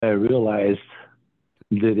I realized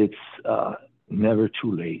that it's never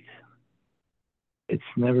too late. It's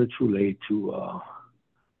never too late to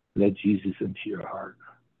let Jesus into your heart.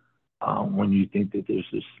 When you think that there's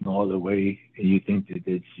just no other way, and you think that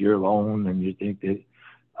it's your own, and you think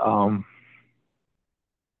um,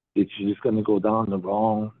 that you're just going to go down the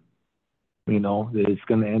wrong, that it's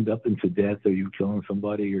going to end up into death or you killing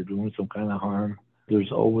somebody or doing some kind of harm.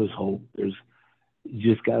 There's always hope. You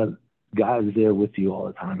just gotta. God is there with you all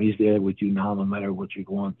the time. He's there with you now, no matter what you're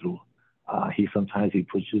going through. He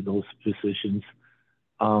puts you in those positions.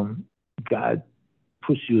 Um, God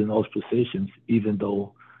puts you in those positions, even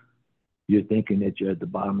though you're thinking that you're at the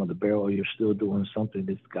bottom of the barrel. You're still doing something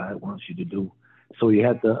that God wants you to do. So you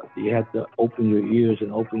have to open your ears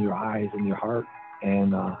and open your eyes and your heart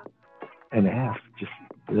and and ask. Just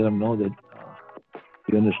let him know that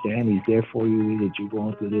you understand. He's there for you. That you're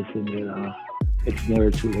going through this, and that it's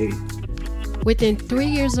never too late. Within 3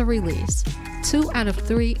 years of release, 2 out of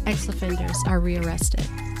 3 ex offenders are rearrested.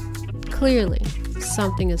 Clearly,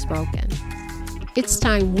 something is broken. It's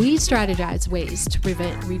time we strategize ways to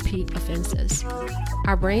prevent repeat offenses.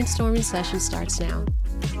 Our brainstorming session starts now.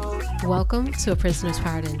 Welcome to A Prisoner's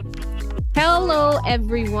Pardon. Hello,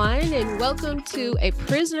 everyone, and welcome to A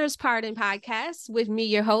Prisoner's Pardon podcast with me,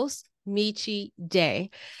 your host, Michi Day.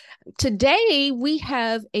 Today, we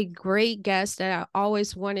have a great guest that I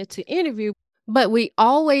always wanted to interview, but we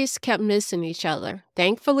always kept missing each other.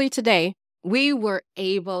 Thankfully, today, we were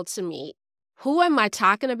able to meet. Who am I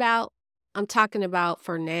talking about? I'm talking about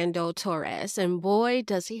Fernando Torres, and boy,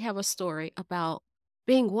 does he have a story about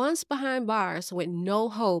being once behind bars with no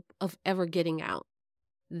hope of ever getting out.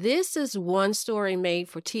 This is one story made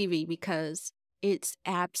for TV because it's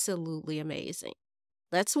absolutely amazing.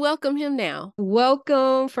 Let's welcome him now.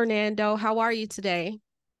 Welcome, Fernando. How are you today?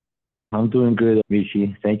 I'm doing good,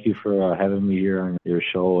 Michi. Thank you for having me here on your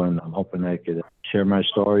show, and I'm hoping I could share my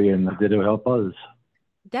story and did it help others.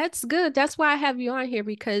 That's good. That's why I have you on here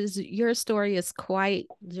because your story is quite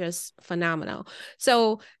just phenomenal.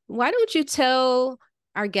 So, why don't you tell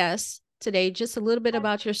our guests today just a little bit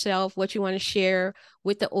about yourself, what you want to share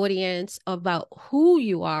with the audience about who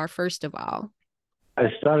you are, first of all?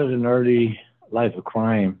 I started an early life of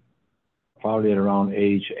crime, probably at around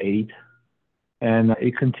age 8, and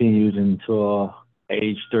it continued until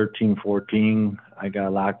age 13, 14. I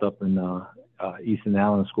got locked up in Easton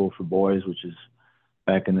Allen School for Boys, which is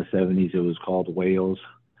back in the 70s. It was called Wales.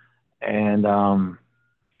 And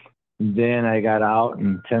then I got out,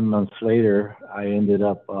 and 10 months later, I ended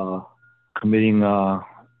up committing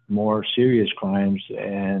more serious crimes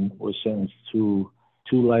and was sentenced to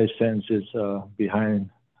 2 life sentences behind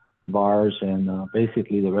bars, and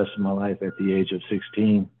basically the rest of my life at the age of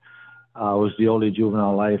 16. I was the only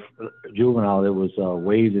juvenile that was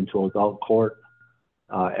waived into adult court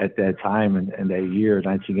at that time in that year,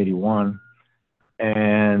 1981.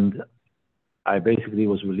 And I basically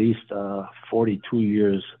was released 42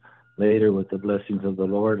 years later with the blessings of the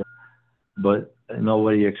Lord. But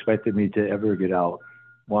nobody expected me to ever get out.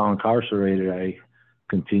 While incarcerated, I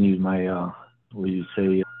continued my, what do you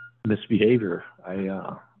say, misbehavior. I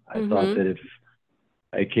thought Mm-hmm. that if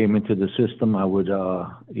I came into the system, I would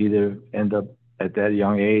either end up at that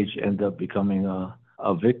young age end up becoming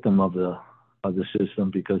a victim of the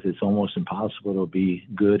system, because it's almost impossible to be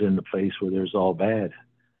good in a place where there's all bad.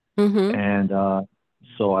 Mm-hmm. And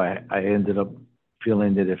so I ended up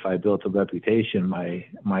feeling that if I built a reputation,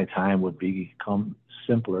 my time would become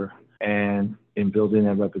simpler. And in building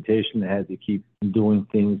that reputation, I had to keep doing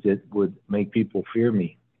things that would make people fear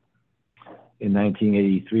me. In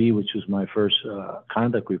 1983, which was my first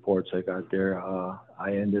conduct reports I got there,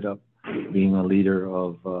 I ended up being a leader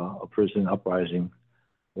of a prison uprising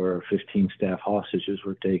where 15 staff hostages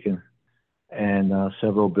were taken, and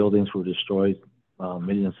several buildings were destroyed,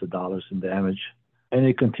 millions of dollars in damage. And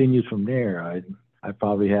it continued from there. I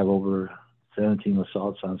probably have over 17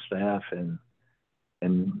 assaults on staff, and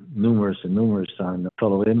numerous and numerous on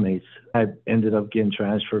fellow inmates. I ended up getting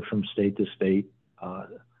transferred from state to state,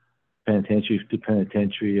 penitentiary to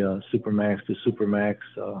penitentiary, supermax to supermax.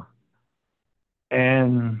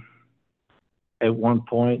 And at one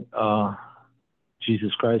point,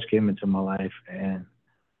 Jesus Christ came into my life, and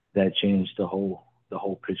that changed the whole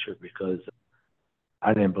picture, because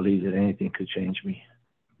I didn't believe that anything could change me.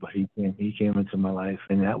 But he came into my life,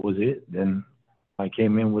 and that was it. Then I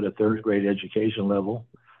came in with a third grade education level,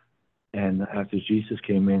 and after Jesus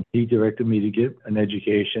came in, he directed me to get an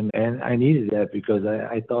education, and I needed that because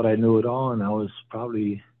I thought I knew it all, and I was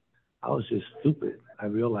just stupid. I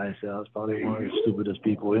realized that I was probably one of the stupidest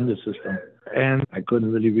people in the system, and I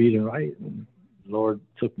couldn't really read and write. And the Lord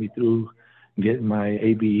took me through getting my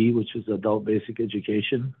ABE, which is Adult Basic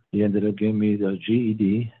Education. He ended up giving me the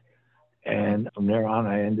GED. And from there on,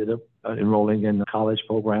 I ended up enrolling in college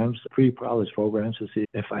programs, pre-college programs, to see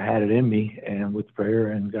if I had it in me. And with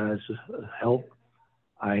prayer and God's help,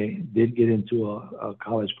 I did get into a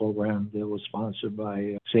college program that was sponsored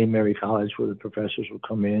by St. Mary College, where the professors would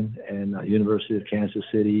come in, and University of Kansas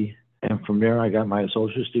City. And from there, I got my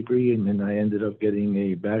associate's degree, and then I ended up getting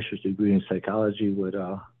a bachelor's degree in psychology with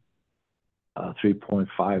a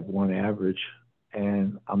 3.51 average.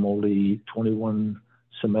 And I'm only 21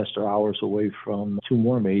 semester hours away from two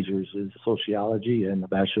more majors, is sociology and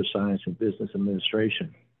Bachelor of Science in Business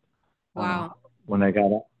Administration. Wow. When I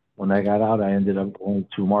got out, I ended up going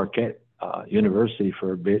to Marquette University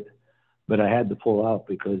for a bit, but I had to pull out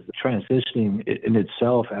because transitioning in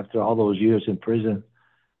itself after all those years in prison,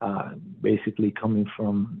 basically coming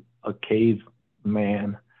from a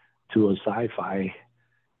caveman to a sci-fi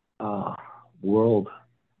world,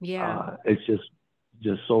 Yeah. it's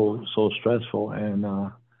just so stressful,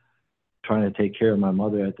 and trying to take care of my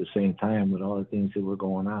mother at the same time with all the things that were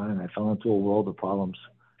going on. And I fell into a world of problems,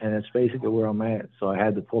 and that's basically where I'm at. So I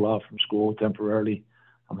had to pull out from school temporarily.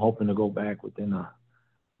 I'm hoping to go back within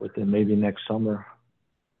maybe next summer,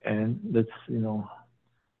 and let's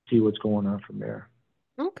see what's going on from there.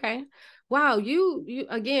 Okay. Wow. You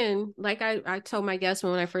again, like I told my guests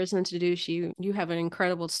when I first introduced you, you have an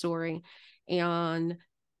incredible story. And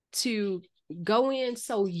to go in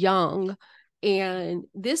so young, and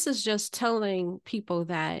this is just telling people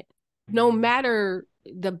that no matter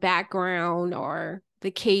the background or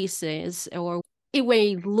the cases, or it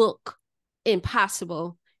may look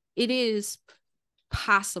impossible, it is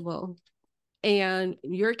possible. And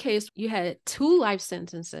in your case, you had 2 life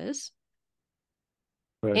sentences,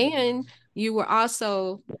 Right. and you were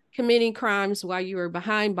also committing crimes while you were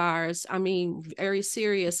behind bars. I mean, very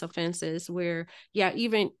serious offenses where, yeah,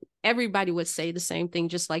 even everybody would say the same thing,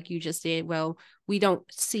 just like you just did. Well, we don't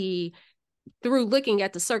see, through looking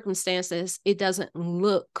at the circumstances, it doesn't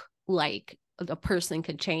look like a person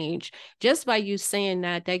could change. Just by you saying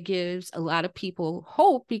that, that gives a lot of people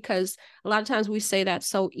hope, because a lot of times we say that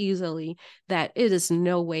so easily that it is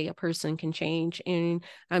no way a person can change. And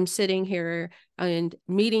I'm sitting here and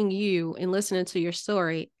meeting you and listening to your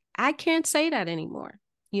story. I can't say that anymore.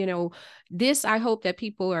 This, I hope that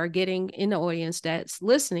people are getting in the audience that's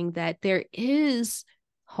listening, that there is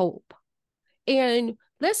hope. And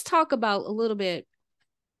let's talk about a little bit,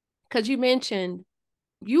 because you mentioned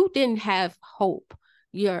you didn't have hope.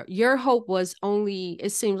 Your hope was only,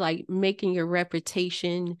 it seems like, making your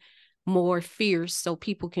reputation more fierce so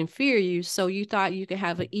people can fear you. So you thought you could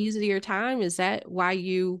have an easier time. Is that why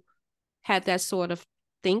you had that sort of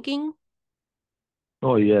thinking?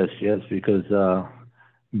 Oh yes, yes, because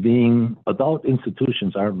being adult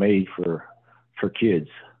institutions aren't made for kids.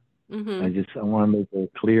 Mm-hmm. I want to make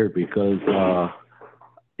it clear because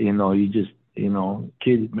you just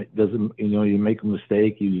kid doesn't you make a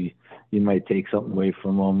mistake, you might take something away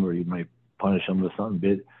from them, or you might punish them with something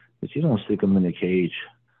bit, but you don't stick them in a cage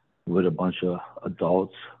with a bunch of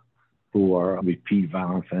adults who are repeat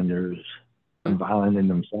violent offenders and violent in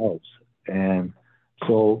themselves. And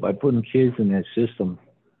so by putting kids in that system,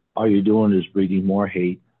 all you're doing is breeding more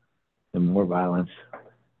hate and more violence.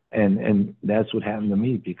 And that's what happened to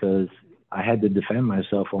me, because I had to defend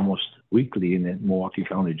myself almost weekly in the Milwaukee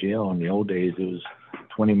County Jail. In the old days, it was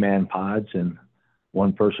 20-man pods, and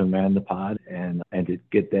one person ran the pod, and to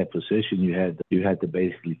get that position, you had to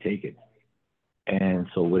basically take it. And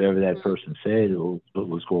so whatever that person said, what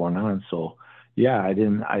was going on. So yeah, I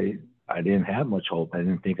didn't have much hope. I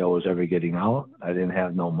didn't think I was ever getting out. I didn't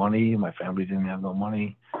have no money. My family didn't have no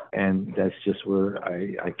money, and that's just where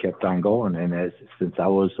I kept on going. And since I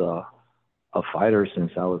was a fighter,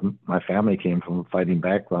 my family came from a fighting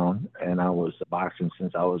background, and I was boxing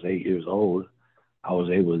since I was 8 years old, I was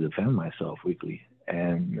able to defend myself weekly.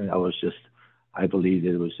 And I believe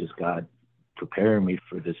that it was just God preparing me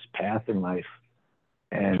for this path in life.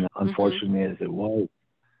 And unfortunately, as it was,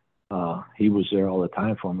 he was there all the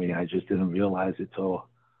time for me. I just didn't realize it till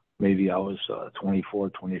maybe I was 24,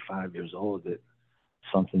 25 years old, that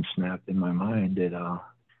something snapped in my mind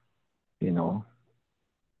you know,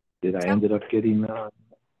 that I ended up getting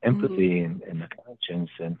empathy and the conscience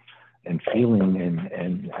and feeling,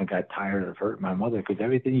 and I got tired of hurting my mother, because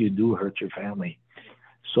everything you do hurts your family.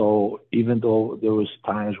 So even though there was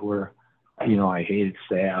times where, I hated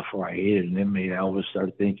staff or I hated an inmate, I always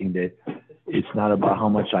started thinking that it's not about how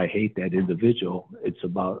much I hate that individual. It's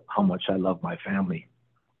about how much I love my family.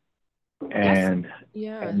 That's, And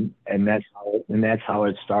yeah. and that's how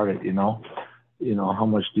it started. How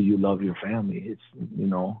much do you love your family? It's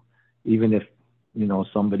even if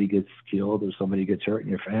somebody gets killed or somebody gets hurt in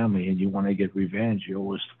your family and you want to get revenge,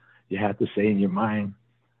 you have to say in your mind,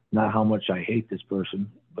 not how much I hate this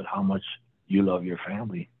person, but how much you love your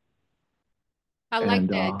family. I like And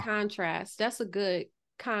that contrast. That's a good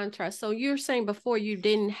contrast. So you're saying before you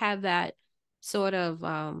didn't have that sort of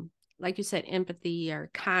like you said, empathy or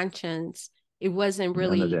conscience. It wasn't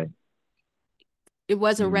none of really that. it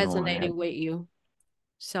wasn't No, I had resonating with you.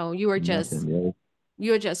 So you were just nothing. Yeah,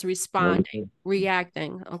 never responding, did.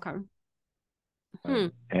 reacting. Okay. Right. Hmm.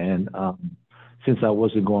 And since I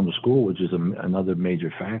wasn't going to school, which is another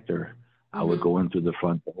major factor, I would Mm-hmm. go in through the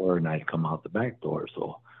front door and I'd come out the back door.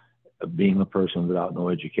 So being a person without no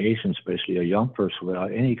education, especially a young person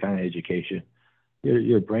without any kind of education,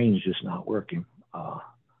 your brain's just not working,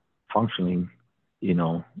 functioning, you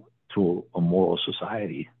know, to a moral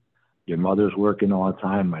society. Your mother's working all the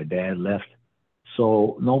time. My dad left,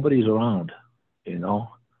 so nobody's around. You know,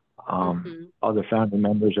 Mm-hmm. other family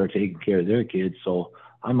members are taking care of their kids. So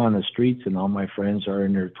I'm on the streets, and all my friends are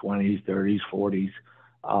in their 20s, 30s, 40s.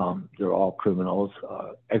 They're all criminals,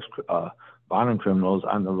 violent criminals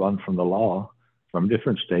on the run from the law, from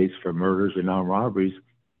different states for murders and armed robberies,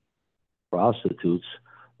 prostitutes.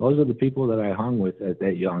 Those are the people that I hung with at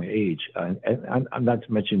that young age. And I'm not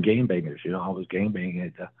to mention gangbangers. I was gangbanging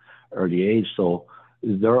at the early age. So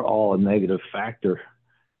they're all a negative factor.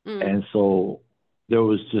 Mm. And so there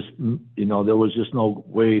was just no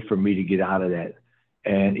way for me to get out of that.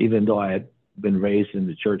 And even though I had been raised in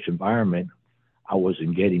the church environment, I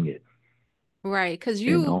wasn't getting it, Right. Because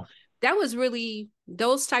you know. that was really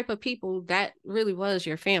those type of people that really was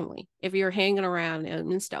your family. If you're hanging around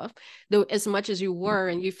and stuff, though, as much as you were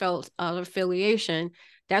and you felt affiliation,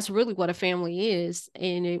 that's really what a family is.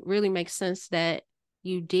 And it really makes sense that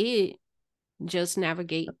you did just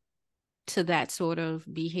navigate to that sort of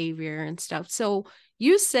behavior and stuff. So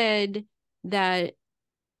you said that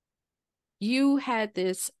you had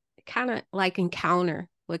this kind of like encounter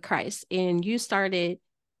with Christ and you started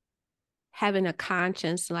having a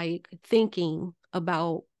conscience, like thinking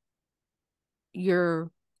about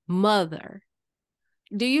your mother.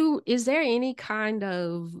 Is there any kind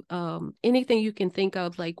of anything you can think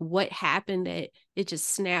of, like what happened that it just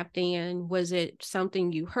snapped in? Was it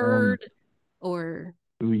something you Um, heard or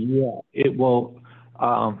yeah,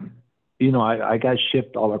 um, I got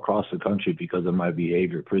shipped all across the country because of my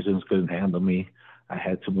behavior. Prisons couldn't handle me. I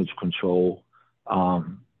had too much control.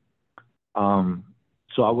 Um, Um,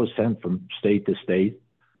 so I was sent from state to state.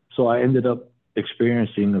 So I ended up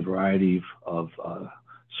experiencing a variety of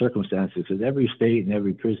circumstances because every state and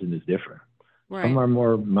every prison is different. Some right? are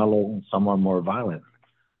more mellow and some are more violent.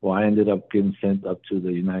 Well, I ended up getting sent up to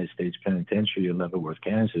the United States Penitentiary in Leavenworth,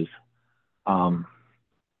 Kansas. Um,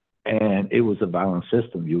 and it was a violent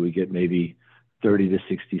system. You would get maybe 30 to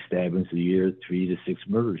 60 stabbings a year, 3 to 6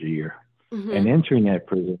 murders a year. And Mm-hmm. entering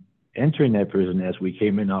that prison as we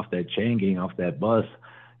came in off that chain gang, off that bus,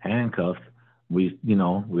 handcuffed, we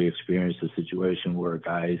experienced a situation where a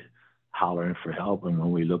guy's hollering for help, and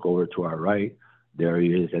when we look over to our right, there he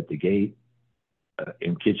is at the gate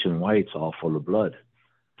in kitchen whites, all full of blood.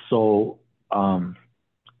 So um,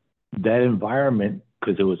 that environment,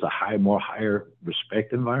 because it was a more higher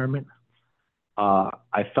respect environment,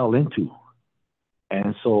 I fell into.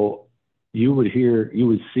 And so you would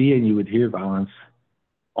see and you would hear violence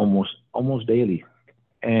almost daily.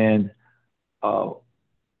 And uh,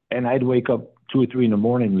 and I'd wake up 2 or 3 in the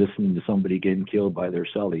morning listening to somebody getting killed by their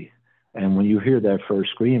cellie. And when you hear that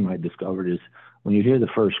first scream, I discovered is when you hear the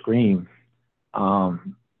first scream,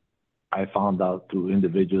 um, I found out through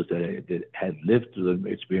individuals that had lived through the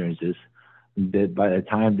experiences that by the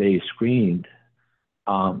time they screamed,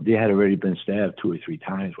 they had already been stabbed 2 or 3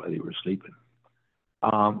 times while they were sleeping.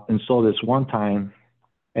 And so this one time,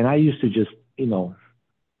 and I used to just,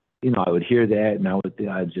 I would hear that, and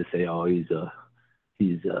I'd just say, oh, he's a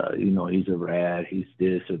rat, he's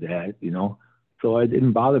this or that. So it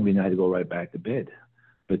didn't bother me, and I'd go right back to bed.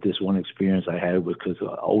 But this one experience I had was because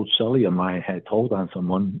an old cellie of mine had told on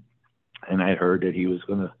someone, and I heard that he was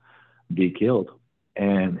going to be killed.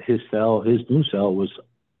 And his new cell was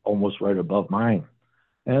almost right above mine.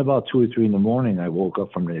 And about 2 or 3 in the morning, I woke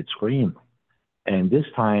up from that scream. And this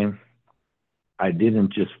time, I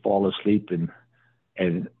didn't just fall asleep and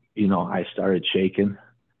I started shaking.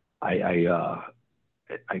 I I uh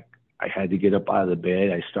I I had to get up out of the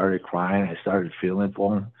bed. I started crying. I started feeling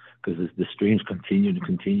for him because the streams continued and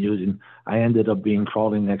continued, and I ended up being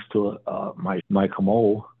crawling next to my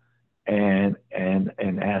commode and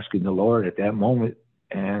asking the Lord at that moment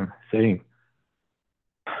and saying,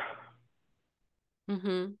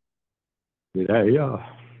 Mm-hmm. "Did I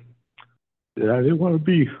did I didn't want to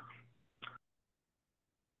be?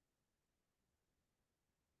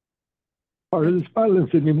 part of this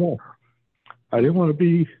violence anymore. I didn't want to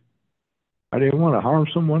be. I didn't want to harm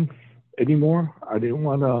someone anymore. I didn't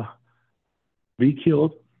want to be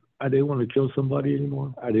killed. I didn't want to kill somebody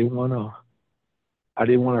anymore. I didn't want to. I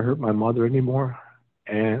didn't want to hurt my mother anymore.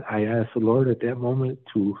 And I asked the Lord at that moment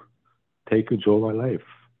to take control of my life,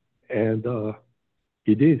 and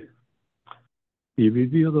He did. He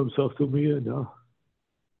revealed Himself to me, and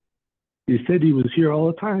He said He was here all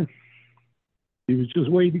the time. He was just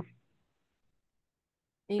waiting,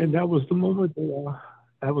 and that was the moment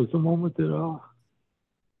that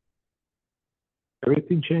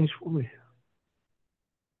everything changed for me.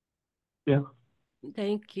 Yeah.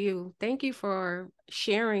 Thank you. Thank you for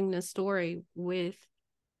sharing the story with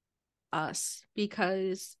us,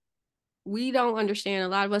 because we don't understand. A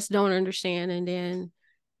lot of us don't understand. And then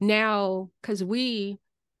now, because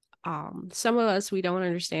some of us, we don't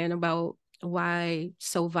understand about why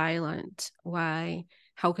so violent,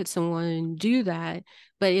 how could someone do that?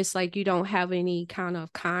 But it's like you don't have any kind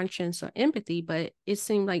of conscience or empathy. But it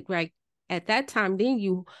seemed like at that time,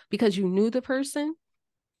 then because you knew the person,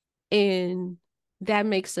 and that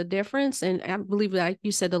makes a difference. And I believe, like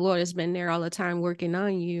you said, the Lord has been there all the time working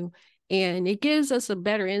on you. And it gives us a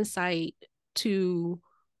better insight to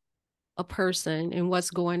a person and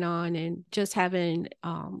what's going on, and just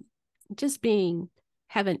just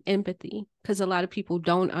having empathy, because a lot of people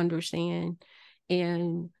don't understand.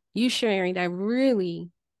 And you sharing that really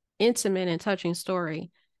intimate and touching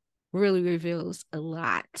story really reveals a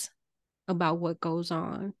lot about what goes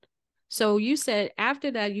on. So you said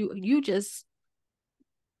after that, you just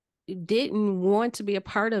didn't want to be a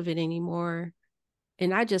part of it anymore.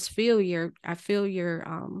 And I just feel your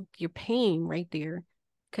pain right there,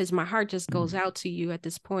 because my heart just goes out to you at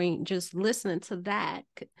this point, just listening to that.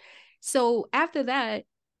 So after that,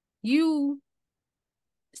 you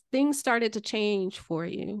things started to change for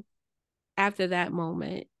you after that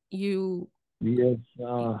moment. Yes.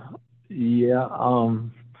 Yeah.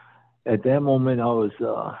 At that moment, I was,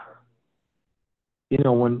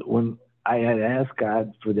 when I had asked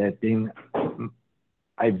God for that thing,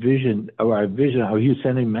 I visioned how He was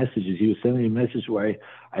sending messages. He was sending a message where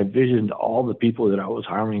I visioned all the people that I was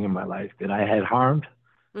harming in my life, that I had harmed,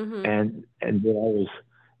 and that I was.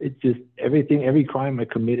 It just everything, every crime I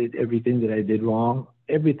committed, everything that I did wrong,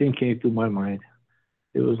 everything came through my mind.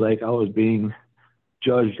 It was like I was being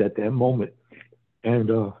judged at that moment, and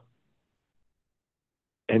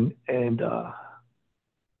and and uh,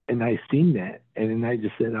 and I seen that, and then I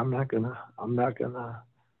just said, I'm not gonna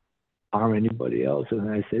harm anybody else. And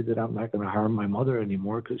I said that I'm not gonna harm my mother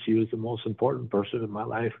anymore, because she was the most important person in my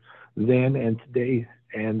life then and today.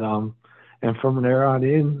 And from there on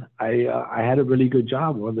in, I had a really good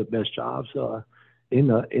job, one of the best jobs in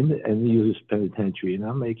the U.S. penitentiary, and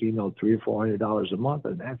I'm making $300 or $400 a month,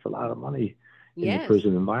 and that's a lot of money in the Yes.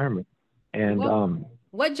 prison environment. And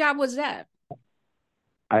What job was that?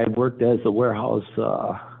 I worked as a warehouse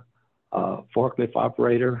forklift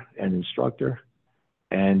operator and instructor,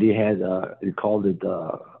 and he called it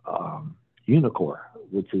Unicore,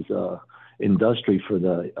 which is industry for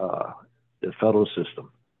the federal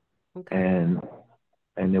system. Okay.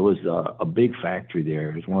 And there was a big factory there.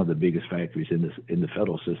 It was one of the biggest factories in the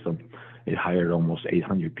federal system. It hired almost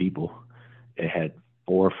 800 people. It had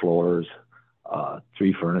 4 floors,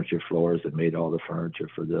 3 furniture floors that made all the furniture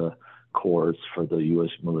for the courts, for the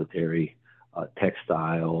U.S. military,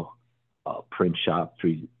 textile, print shop,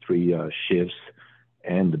 three shifts,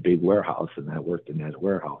 and the big warehouse. And I worked in that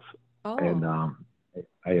warehouse. Oh. And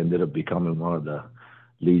I ended up becoming one of the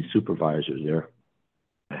lead supervisors there.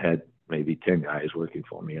 I had maybe 10 guys working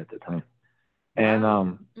for me at the time. And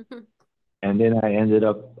wow. And then I ended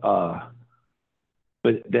up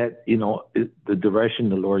but that, the direction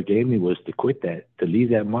the Lord gave me was to quit that, to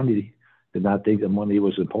leave that money, to not think that money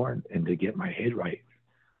was important, and to get my head right.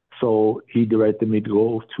 So He directed me to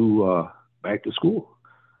go to back to school,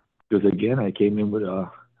 because again, I came in with a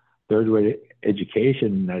third grade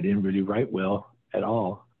education, and I didn't really write well at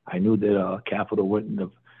all. I knew that capital went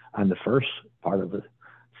on the first part of a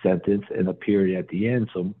sentence and a period at the end.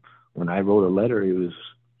 So when I wrote a letter, it was,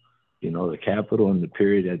 the capital and the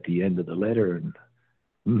period at the end of the letter, and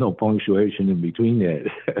no punctuation in between that.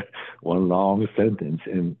 One long sentence.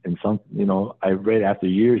 And some, I read, after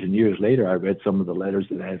years and years later, I read some of the letters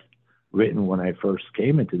that I've written when I first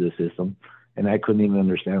came into the system, and I couldn't even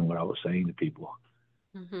understand what I was saying to people.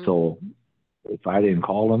 So if I didn't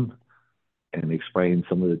call them and explain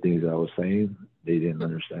some of the things that I was saying, they didn't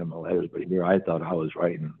understand my letters. But here I thought I was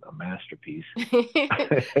writing a masterpiece.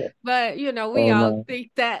 But we all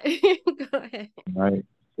think that. Go ahead. Right.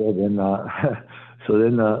 So then, So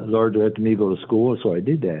then the Lord directed me to go to school, so I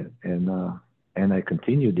did that, and I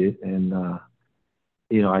continued it, and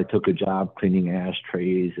I took a job cleaning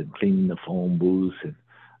ashtrays and cleaning the phone booths and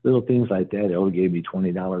little things like that. It only gave me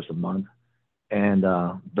 $20 a month, and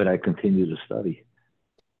but I continued to study,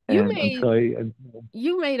 You and made until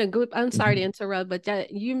you made a good, I'm sorry to Mhm. interrupt, but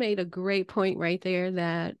that you made a great point right there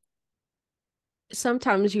that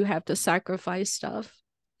sometimes you have to sacrifice stuff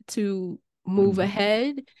to move Mhm.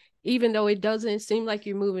 ahead, even though it doesn't seem like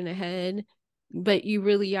you're moving ahead, but you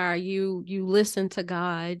really are. You listen to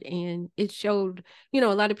God, and it showed, a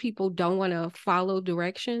lot of people don't want to follow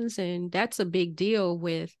directions, and that's a big deal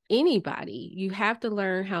with anybody. You have to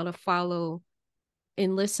learn how to follow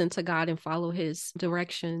and listen to God and follow his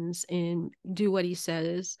directions and do what he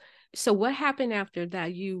says. So what happened after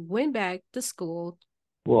that? You went back to school.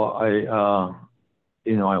 Well,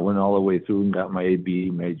 I went all the way through and got my AB,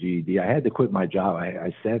 my GED. I had to quit my job.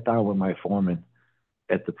 I sat down with my foreman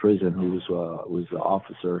at the prison, who was the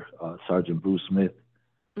officer, Sergeant Bruce Smith,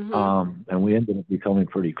 Mm-hmm. and we ended up becoming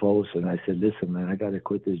pretty close. And I said, "Listen, man, I got to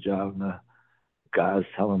quit this job. And, God's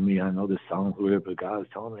telling me. I know this sounds weird, but God's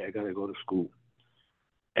telling me I got to go to school."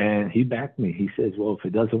 And he backed me. He says, "Well, if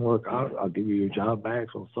it doesn't work out, I'll give you your job back."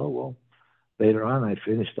 Well, later on, I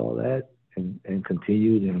finished all that and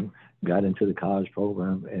continued and got into the college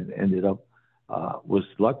program and ended up was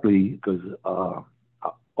luckily because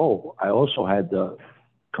I also had to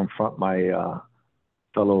confront my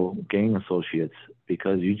fellow gang associates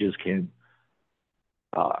because you just can't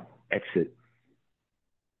exit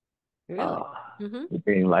Really? uh, Mm-hmm. the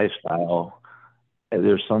gang lifestyle. And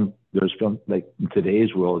there's some like in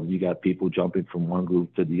today's world, you got people jumping from one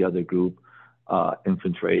group to the other group,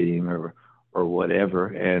 infiltrating or whatever,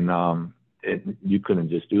 and you couldn't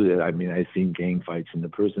just do that. I mean, I've seen gang fights in the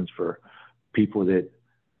prisons for people that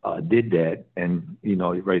did that, and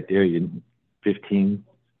right there, 15,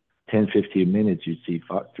 10, 15 minutes, you'd see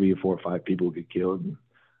three or four or five people get killed and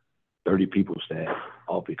 30 people stabbed,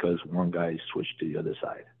 all because one guy switched to the other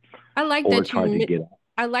side I like or that tried to get out.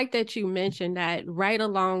 I like that you mentioned that right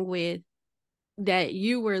along with that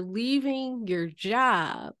you were leaving your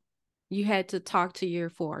job, you had to talk to your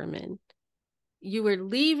foreman. You were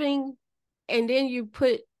leaving, and then you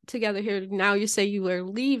put together here, now you say you were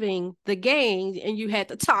leaving the gang and you had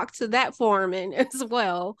to talk to that foreman as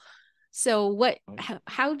well. So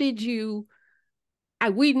how did you,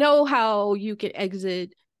 we know how you can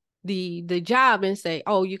exit the job and say,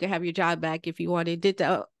 oh, you can have your job back if you wanted. Did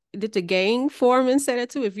the gang foreman say that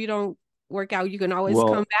too? If you don't work out, you can always come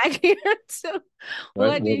Well, back here. So right, what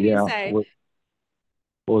well, did he yeah. say?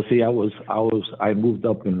 Well, see, I moved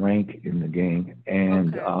up in rank in the gang,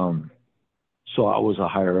 and Okay. so I was a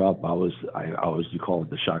higher up. I was you call it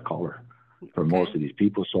the shot caller for most Okay. of these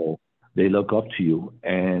people. So they look up to you,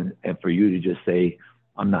 and for you to just say,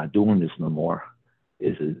 "I'm not doing this no more,"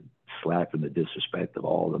 is a slap in the disrespect of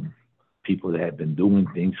all the people that have been doing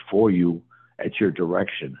things for you at your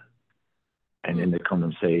direction, and then Mm. they come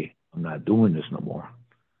and say, "I'm not doing this no more."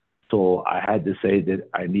 So I had to say that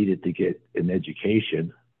I needed to get an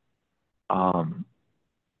education, um,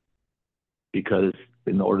 because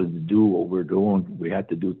in order to do what we're doing, we had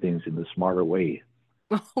to do things in a smarter way.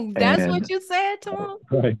 Oh, that's what And you said to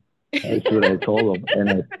right, that's what I him? told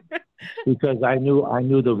them. Because I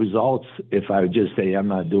knew the results. If I would just say I'm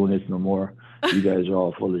not doing this no more, you guys are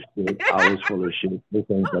all full of shit. I was full of shit. This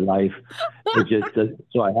ain't the life. It just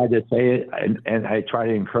so I had to say it, and I try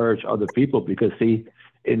to encourage other people because see,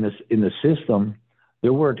 in the system,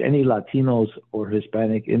 there weren't any Latinos or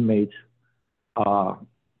Hispanic inmates uh,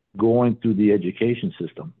 going through the education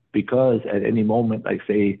system because at any moment, like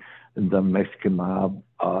say the Mexican mob,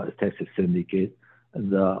 Texas Syndicate,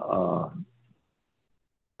 the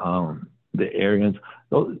the Aryans,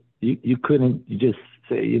 you couldn't you just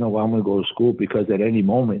say, well, I'm going to go to school because at any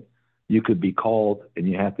moment you could be called and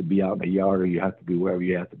you have to be out in the yard or you have to be wherever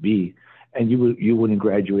you have to be, and you wouldn't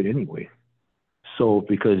graduate anyway. So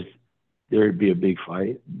because there'd be a big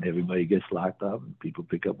fight, everybody gets locked up, and people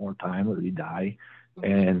pick up more time or they die,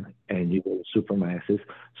 Mhm. and you go to supermaxes.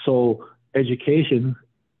 So education,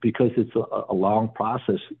 because it's a long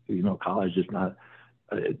process, college is not,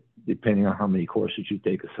 uh, depending on how many courses you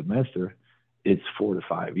take a semester, it's 4 to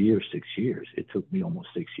 5 years, 6 years. It took me almost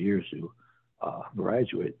 6 years to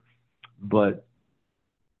graduate, but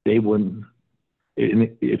they wouldn't.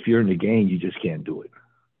 If you're in the game, you just can't do it.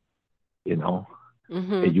 You know,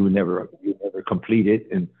 and Mhm. you never complete it.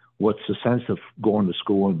 And what's the sense of going to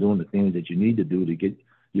school and doing the things that you need to do to get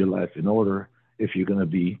your life in order if you're going to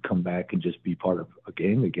be come back and just be part of a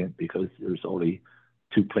gang again? Because there's only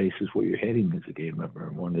two places where you're heading as a gang member,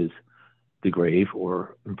 and one is the grave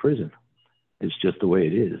or in prison. It's just the way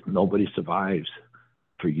it is. Nobody survives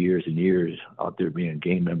for years and years out there being a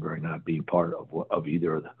gang member and not being part of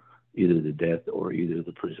either the death or either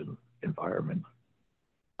the prison environment.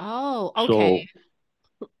 Oh, okay.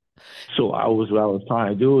 So what I was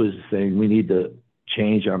trying to do is saying we need to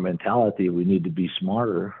change our mentality. We need to be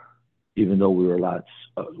smarter, even though we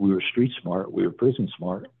were street smart, we were prison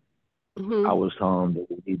smart. I Hmm. was telling them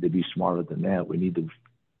that we need to be smarter than that. We need to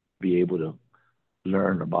be able to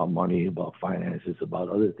learn about money, about finances, about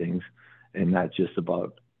other things, and not just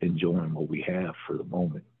about enjoying what we have for the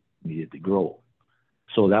moment. We needed to grow.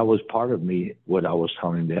 So that was part of me, what I was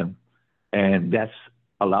telling them. And that's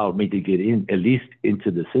allowed me to get in, at least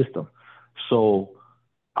into the system. So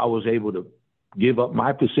I was able to give up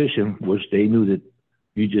my position, which they knew that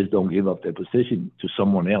you just don't give up that position to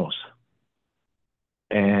someone else.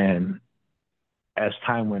 And as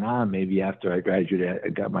time went on, maybe after I graduated, I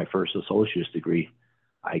got my first associate's degree.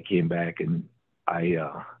 I came back and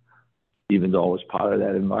even though I was part of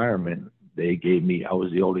that environment, they gave me, I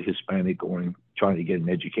was the only Hispanic trying to get an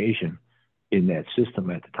education in that system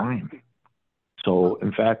at the time. So,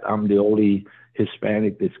 in fact, I'm the only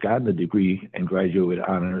Hispanic that's gotten a degree and graduate with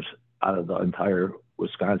honors out of the entire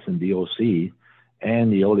Wisconsin DOC,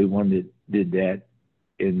 and the only one that did that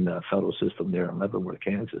in the federal system there in Leavenworth,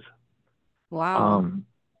 Kansas. Wow. Um,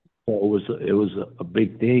 so it was a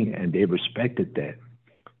big thing, and they respected that.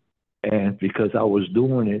 And because I was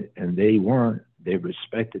doing it and they weren't, they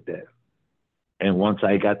respected that. And once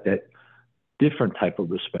I got that different type of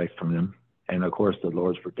respect from them, and of course the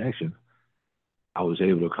Lord's protection, I was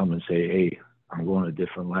able to come and say, "Hey, I'm going a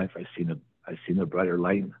different life. I seen a brighter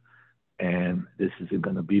light, and this isn't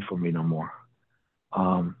going to be for me no more."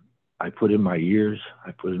 Um, I put in my years.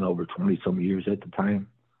 I put in over 20 some years at the time.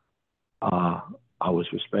 Uh, I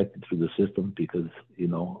was respected through the system because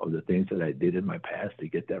of the things that I did in my past to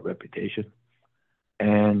get that reputation,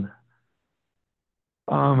 and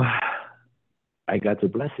um, I got the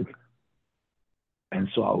blessing, and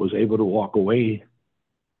so I was able to walk away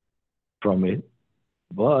from it.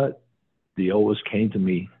 But they always came to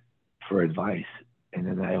me for advice, and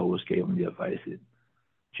then I always gave them the advice that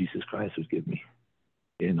Jesus Christ would give me,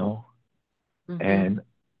 you know. Hmm. And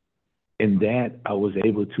in that, I was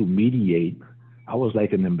able to mediate. I was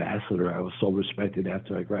like an ambassador. I was so respected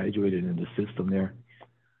after I graduated in the system there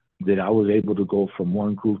that I was able to go from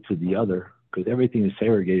one group to the other because everything is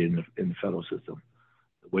segregated in the federal system.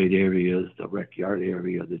 The weight areas, the rec yard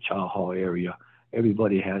area, the child hall area,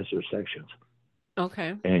 everybody has their sections,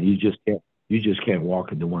 Okay. and you just can't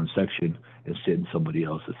walk into one section and sit in somebody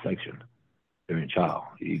else's section. They're in child.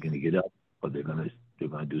 You're gonna get up, but they're gonna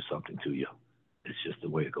do something to you. It's just the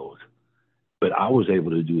way it goes. But I was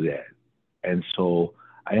able to do that, and so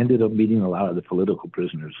I ended up meeting a lot of the political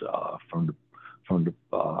prisoners from the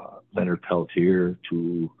Leonard Peltier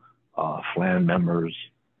to Flan members.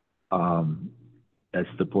 Um, that's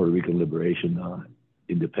the Puerto Rican Liberation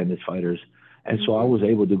independence fighters. And so I Hmm. was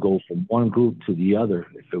able to go from one group to the other.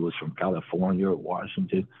 If it was from California or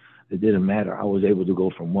Washington, it didn't matter. I was able to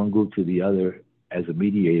go from one group to the other as a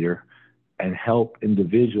mediator and help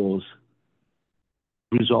individuals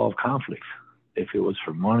resolve conflicts. If it was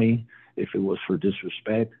for money, if it was for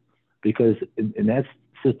disrespect, because in that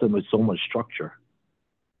system is so much structure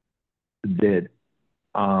that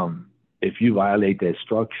if you violate that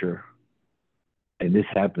structure, and this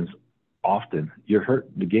happens often,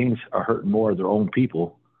 the gangs are hurting more of their own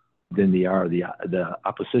people than they are the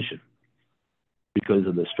opposition because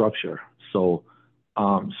of the structure. So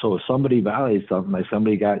if somebody violates something, like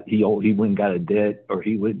he went and got a debt or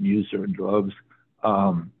he went and used certain drugs,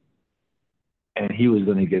 um, and he was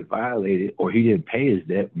going to get violated, or he didn't pay his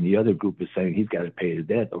debt, and the other group is saying he's got to pay his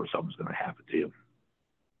debt, or something's going to happen to him.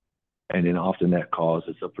 And then often that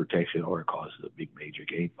causes a protection or it causes a big major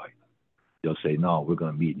gang fight. They'll say, "No, we're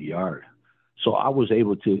going to meet in the yard." So I was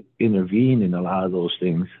able to intervene in a lot of those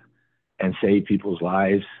things and save people's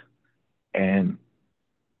lives, and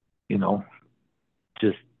you know,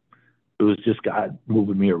 just it was just God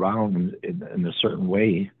moving me around in a certain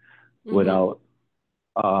way Hmm. without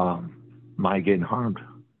my getting harmed.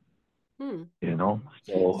 Hmm.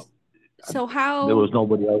 So So there how? was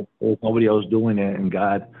nobody else. There was nobody else doing it, and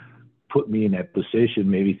God put me in that position.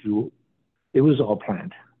 Maybe through it was all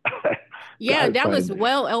planned. Yeah, God that was planned it.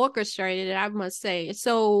 well orchestrated, I must say.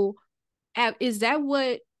 So, is that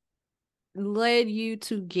what led you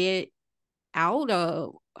to get out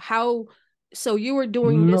of how? So you were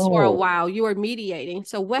doing this for a No, while. You were mediating.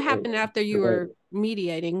 So what right, happened after you right. were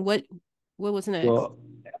mediating? What was next? Well,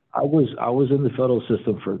 I was in the federal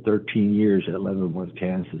system for 13 years at Leavenworth,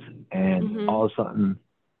 Kansas, and Mm-hmm. all of a sudden,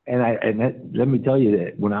 Let me tell you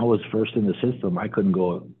that when I was first in the system, I couldn't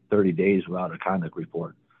go 30 days without a conduct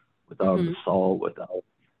report, without an Mm-hmm. assault,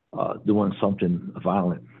 without doing something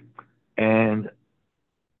violent. And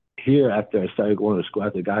here, after I started going to school,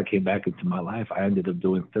 after God came back into my life, I ended up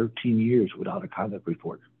doing 13 years without a conduct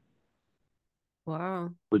report,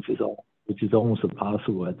 Wow. which is almost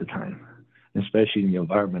impossible at the time, especially in the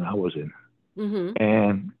environment I was in. Mm-hmm.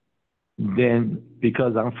 And then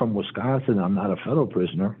because I'm from Wisconsin, I'm not a federal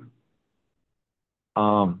prisoner.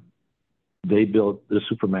 Um, they built the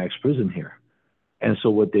supermax prison here. And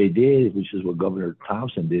so what they did, which is what Governor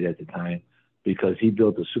Thompson did at the time, because he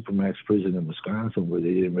built a supermax prison in Wisconsin where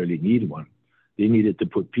they didn't really need one. They needed to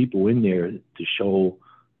put people in there to show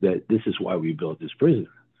that this is why we built this prison.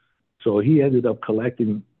 So he ended up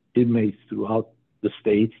collecting inmates throughout the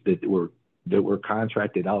states that were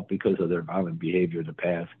contracted out because of their violent behavior in the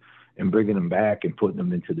past, and bringing them back and putting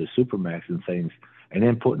them into the supermax and things, and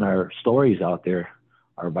then putting our stories out there,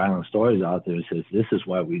 our violent stories out there, and says this is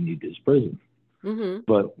why we need this prison. Mm-hmm.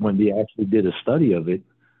 But when they actually did a study of it,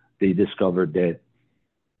 they discovered that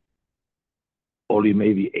only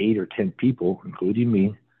maybe 8 or 10 people, including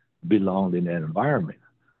me, belonged in that environment.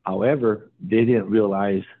 However, they didn't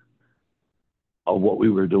realize of what we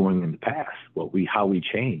were doing in the past, how we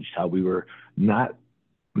changed, how we were not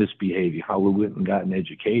misbehaving, how we went and got an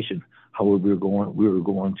education, how we were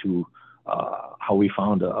going to how we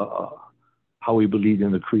found how we believed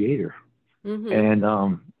in the creator. Mm-hmm.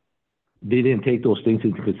 And they didn't take those things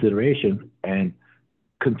into consideration and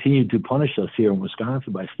continued to punish us here in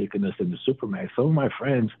Wisconsin by sticking us in the supermax. Some of my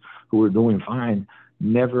friends who were doing fine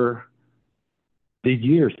never did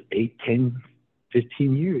years, 8, 10,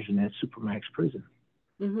 15 years in that supermax prison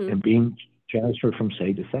Mm-hmm. and being transferred from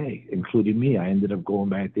state to state, including me. I ended up going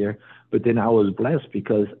back there, but then I was blessed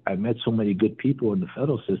because I met so many good people in the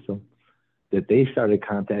federal system that they started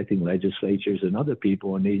contacting legislatures and other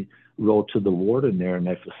people, and they wrote to the warden there in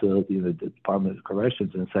that facility, in the Department of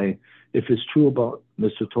Corrections, and saying, if it's true about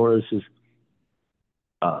Mr. Torres's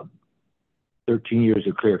uh, 13 years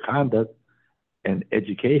of clear conduct and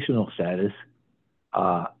educational status,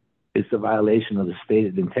 uh, it's a violation of the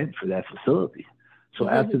stated intent for that facility. So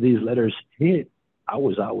Mm-hmm. after these letters hit, I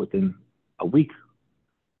was out within a week.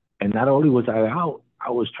 And not only was I out,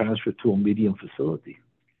 I was transferred to a medium facility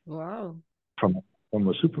Wow. from from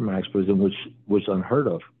a supermax prison, which was unheard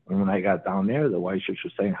of. And when I got down there, the white shirts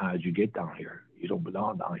were saying, "How did you get down here? You don't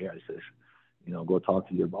belong down here." I says, "Go talk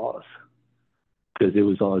to your boss," because it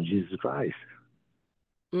was all Jesus Christ.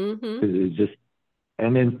 Mm-hmm. Because it just,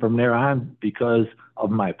 and then from there on, because of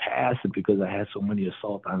my past and because I had so many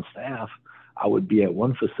assault on staff, I would be at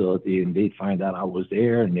one facility and they'd find out I was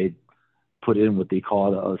there and they'd put in what they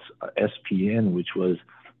called a SPN, which was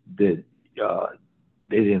that uh,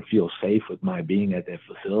 they didn't feel safe with my being at that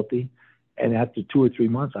facility. And after 2 or 3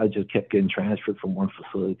 months, I just kept getting transferred from one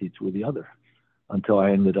facility to the other until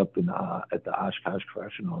I ended up at the Oshkosh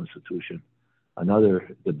Correctional Institution,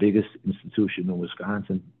 the biggest institution in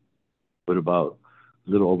Wisconsin, with about a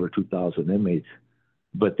little over 2,000 inmates.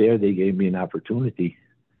 But there, they gave me an opportunity,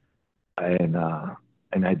 and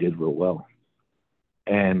and I did real well.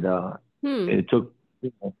 And Hmm. it took,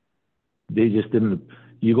 you know, they just didn't.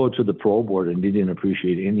 You go to the parole board, and they didn't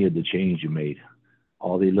appreciate any of the change you made.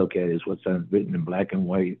 All they look at is what's written in black and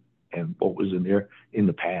white and what was in there in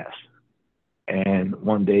the past. And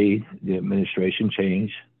one day, the administration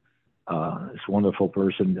changed. This wonderful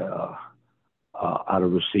person out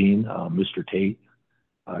of Racine, Mr. Tate,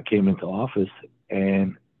 came into office,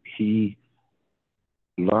 and he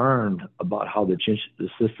learned about how the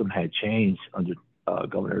system had changed under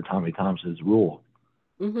Governor Tommy Thompson's rule,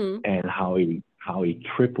 Mm-hmm. and how he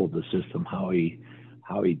tripled the system, how he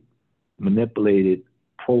manipulated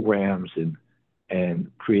programs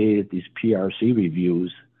and created these PRC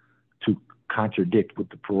reviews to contradict with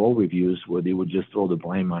the parole reviews, where they would just throw the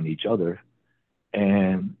blame on each other,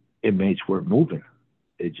 and inmates weren't moving.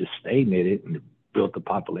 It just stagnated and built the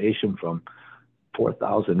population from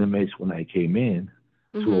 4,000 inmates when I came in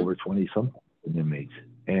to Mm-hmm. over 20 some inmates.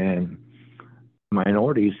 And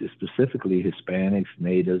minorities, specifically Hispanics,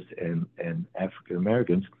 Natives, and African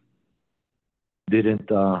Americans, didn't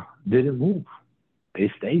move.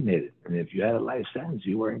 They stagnated. And if you had a life sentence,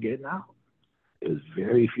 you weren't getting out. It was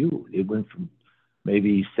very few. It went from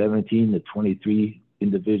maybe 17 to 23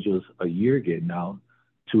 individuals a year getting out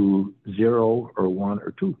to 0 or 1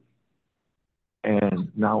 or 2.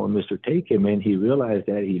 And now when Mr. Tate came in, he realized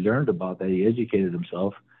that, he learned about that, he educated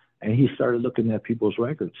himself, and he started looking at people's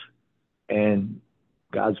records. And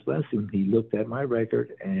God's blessing, he looked at my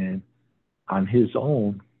record and on his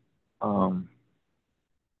own um,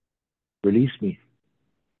 released me.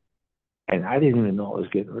 And I didn't even know I was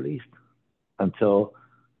getting released until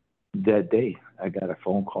that day. I got a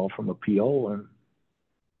phone call from a PO, and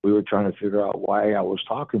we were trying to figure out why I was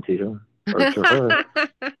talking to him or to her.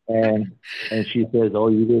 And and she says, "Oh,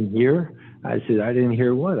 you didn't hear?" I said, "I didn't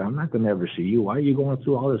hear what? I'm not going to ever see you. Why are you going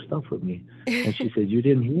through all this stuff with me?" And she said, "You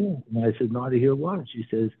didn't hear?" And I said, "No, I didn't hear what?" And she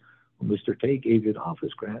says, "Well, Mr. Tate gave you an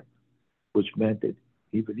office grant, which meant that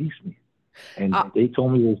he released me. And uh, they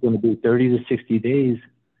told me it was going to be 30 to 60 days,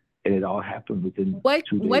 and it all happened within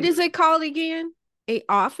two what days. is it called again? A An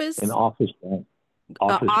office office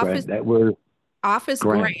office grant. That word office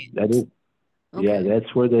grant. That grant. is, yeah, Okay.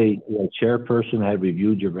 that's where the chairperson had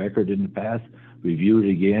reviewed your record in the past, reviewed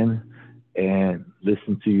it again, and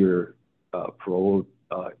listened to your parole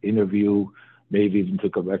interview. Maybe even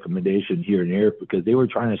took a recommendation here and there because they were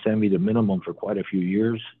trying to send me the minimum for quite a few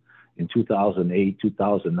years. In 2008,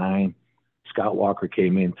 2009, Scott Walker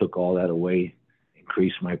came in, took all that away,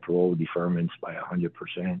 increased my parole deferments by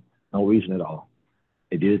 100%. No reason at all.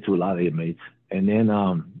 They did it to a lot of inmates. And then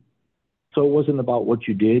so it wasn't about what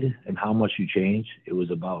you did and how much you changed. It was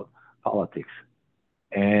about politics.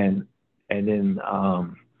 And and then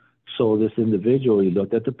so this individual, he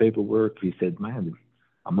looked at the paperwork. He said, "Man,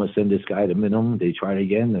 I'm gonna send this guy to minimum." They tried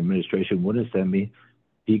again. The administration wouldn't send me.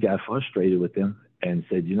 He got frustrated with them and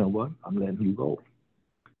said, "You know what? I'm letting you go."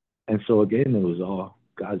 And so again, it was all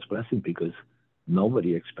God's blessing because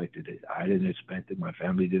nobody expected it. I didn't expect it. My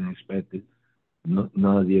family didn't expect it. No,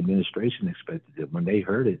 none of the administration expected it. When they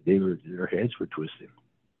heard it, their heads were twisted.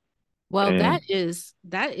 Well, And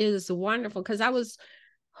that is wonderful because I was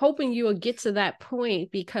hoping you would get to that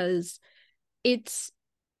point because it's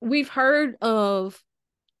we've heard of,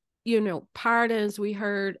 pardons, we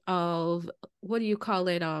heard of, what do you call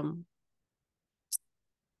it?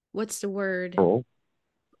 What's the word? parole,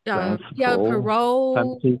 grants, Yeah, parole, parole,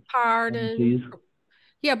 penalties, pardon. penalties,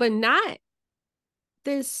 Yeah, but not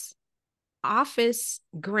this office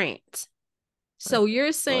grant. right, So you're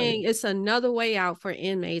right. saying it's another way out for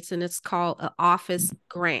inmates and it's called an office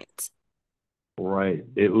grant. Right.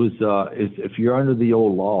 It was if you're under the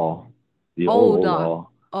old law, the Hold old on. law,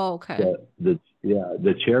 Okay. the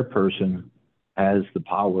chairperson has the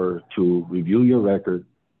power to review your record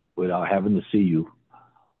without having to see you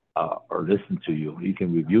or listen to you. He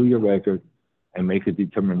can review your record and make a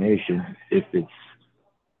determination if it's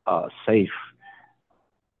safe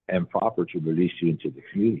and proper to release you into the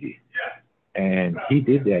community. And he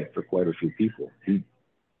did that for quite a few people. He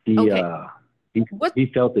Okay. uh, he What? he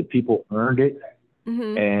felt that people earned it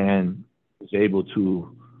Mm-hmm. and was able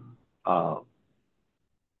to uh,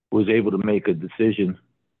 make a decision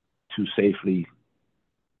to safely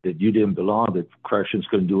that you didn't belong, that corrections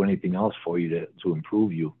couldn't do anything else for you to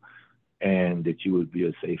improve you, and that you would be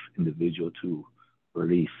a safe individual to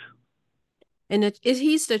release. And is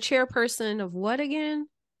he's the chairperson of what again?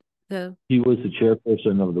 The He was the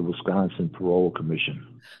chairperson of the Wisconsin Parole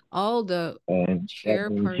Commission, the and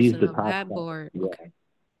that means he's chairperson the of top. that board. Yeah, Okay.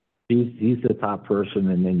 he's the top person,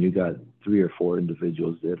 and then you got three or four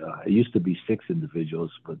individuals that it used to be six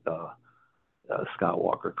individuals, but Scott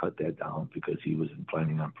Walker cut that down because he wasn't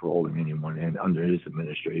planning on paroling anyone. And under his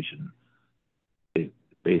administration, it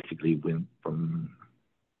basically went from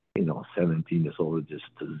 17 years old just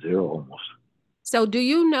to zero almost. So do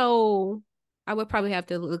you know? I would probably have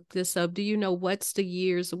to look this up. Do you know what's the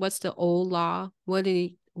years? What's the old law?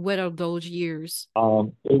 What are those years?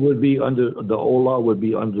 It would be under the old law would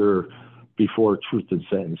be under before truth and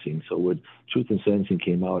sentencing. So when truth and sentencing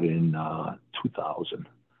came out in 2000.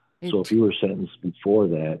 And So if you were sentenced before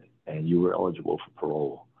that and you were eligible for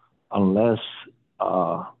parole, unless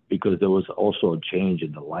because there was also a change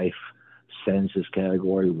in the life sentences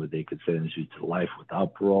category where they could sentence you to life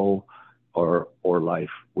without parole or life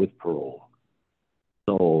with parole.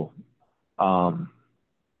 So um,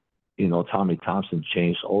 Tommy Thompson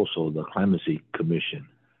changed also the clemency commission,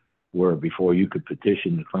 where before you could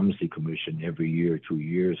petition the clemency commission every year, 2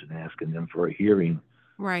 years, and asking them for a hearing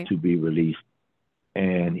right. to be released.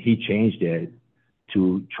 And he changed that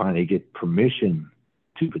to trying to get permission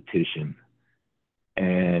to petition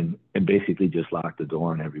and basically just lock the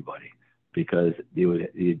door on everybody because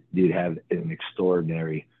they'd have an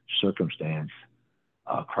extraordinary circumstance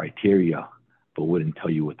criteria, but wouldn't tell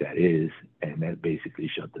you what that is, and that basically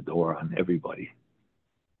shut the door on everybody.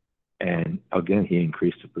 And again, he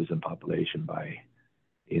increased the prison population by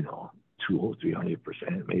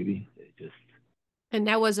 200-300% maybe. It just And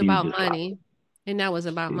that was he was about just money. And that was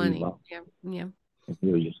about he money. was Yeah. Yeah. he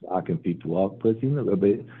was just locking people up. But but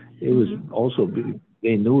it was Mm-hmm. also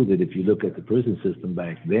they knew that if you look at the prison system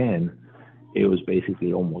back then, it was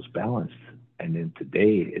basically almost balanced. And then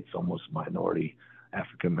today, it's almost minority.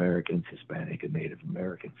 African Americans, Hispanic, and Native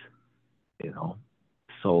Americans.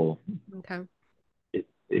 So Okay.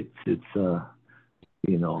 it's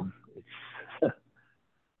you know it's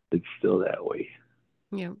it's still that way.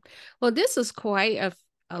 Yeah. Well, this is quite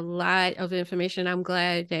a lot of information. I'm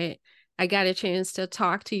glad that I got a chance to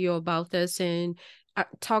talk to you about this and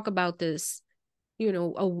talk about this,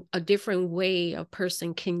 a different way a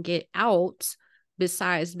person can get out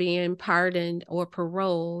besides being pardoned or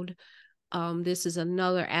paroled. This is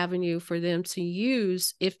another avenue for them to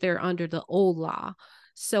use if they're under the old law.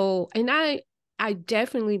 So, and I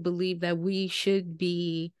definitely believe that we should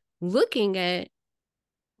be looking at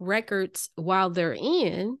records while they're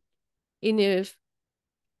in. And if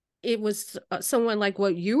it was someone like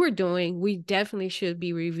what you were doing, we definitely should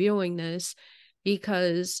be reviewing this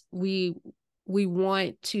because we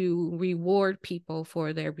want to reward people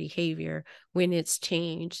for their behavior when it's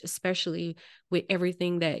changed, especially with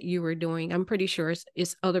everything that you were doing. I'm pretty sure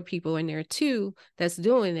it's other people in there too that's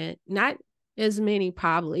doing it. Not as many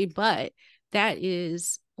probably, but that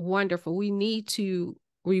is wonderful. We need to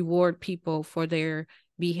reward people for their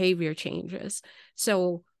behavior changes.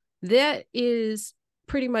 So that is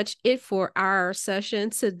pretty much it for our session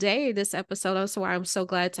today, this episode. That's why I'm so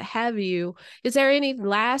glad to have you. Is there any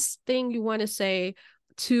last thing you want to say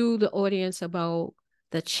to the audience about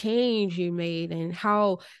the change you made and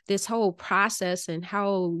how this whole process and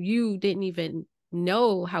how you didn't even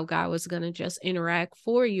know how God was going to just interact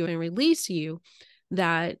for you and release you?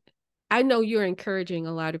 That I know you're encouraging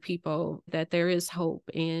a lot of people that there is hope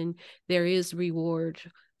and there is reward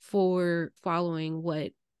for following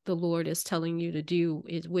what the Lord is telling you to do,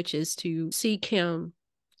 which is to seek him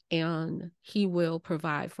and he will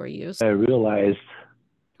provide for you. I realized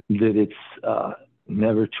that it's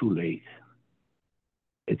never too late.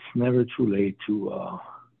 It's never too late to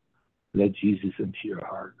let Jesus into your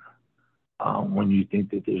heart. When you think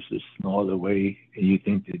that there's just no other way and you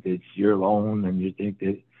think that it's your own and you think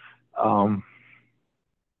that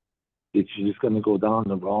you're just going to go down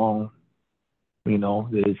the wrong,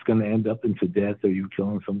 that it's going to end up into death or you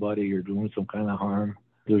killing somebody or doing some kind of harm.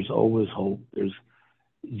 There's always hope. You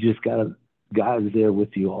just God is there with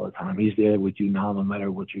you all the time. He's there with you now, no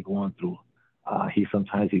matter what you're going through.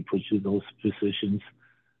 Sometimes he puts you in those positions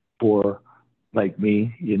for, like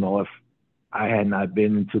me, if I had not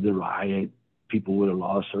been into the riot, people would have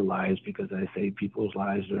lost their lives because I saved people's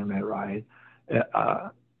lives during that riot.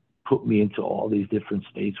 Put me into all these different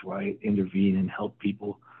states where I intervene and help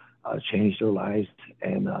people change their lives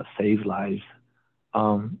and save lives.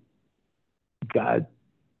 God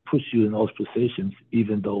puts you in those positions,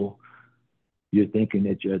 even though you're thinking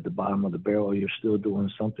that you're at the bottom of the barrel, you're still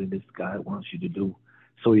doing something that God wants you to do.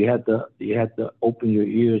 So you have to open your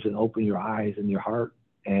ears and open your eyes and your heart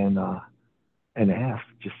and ask.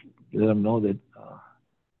 Just let him know that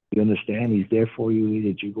you understand he's there for you,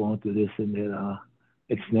 that you're going through this, and that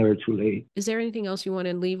it's never too late. Is there anything else you want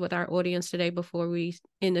to leave with our audience today before we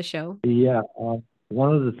end the show? Yeah.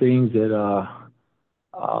 One of the things that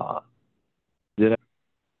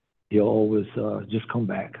you'll always just come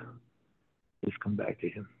back. Just come back to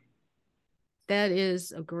him. That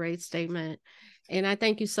is a great statement. And I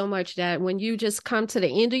thank you so much that when you just come to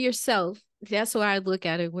the end of yourself, that's why I look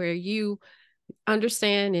at it, where you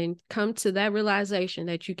understand and come to that realization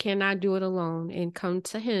that you cannot do it alone and come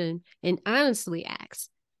to him and honestly ask,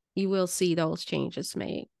 you will see those changes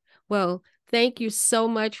made. Well, thank you so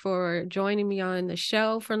much for joining me on the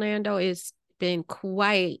show, Fernando. It's been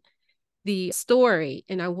quite the story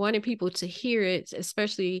and I wanted people to hear it,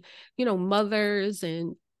 especially, mothers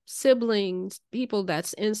and siblings, people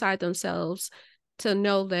that's inside themselves, to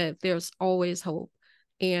know that there's always hope.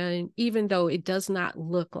 And even though it does not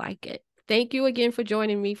look like it. Thank you again for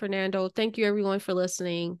joining me, Fernando. Thank you everyone for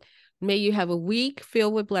listening. May you have a week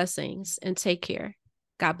filled with blessings and take care.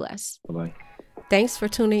 God bless. Bye-bye. Thanks for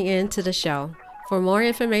tuning in to the show. For more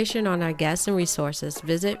information on our guests and resources,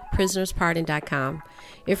 visit prisonerspardon.com.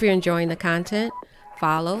 If you're enjoying the content,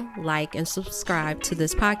 follow, like, and subscribe to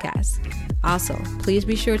this podcast. Also, please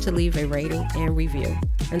be sure to leave a rating and review.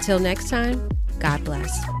 Until next time, God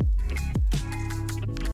bless.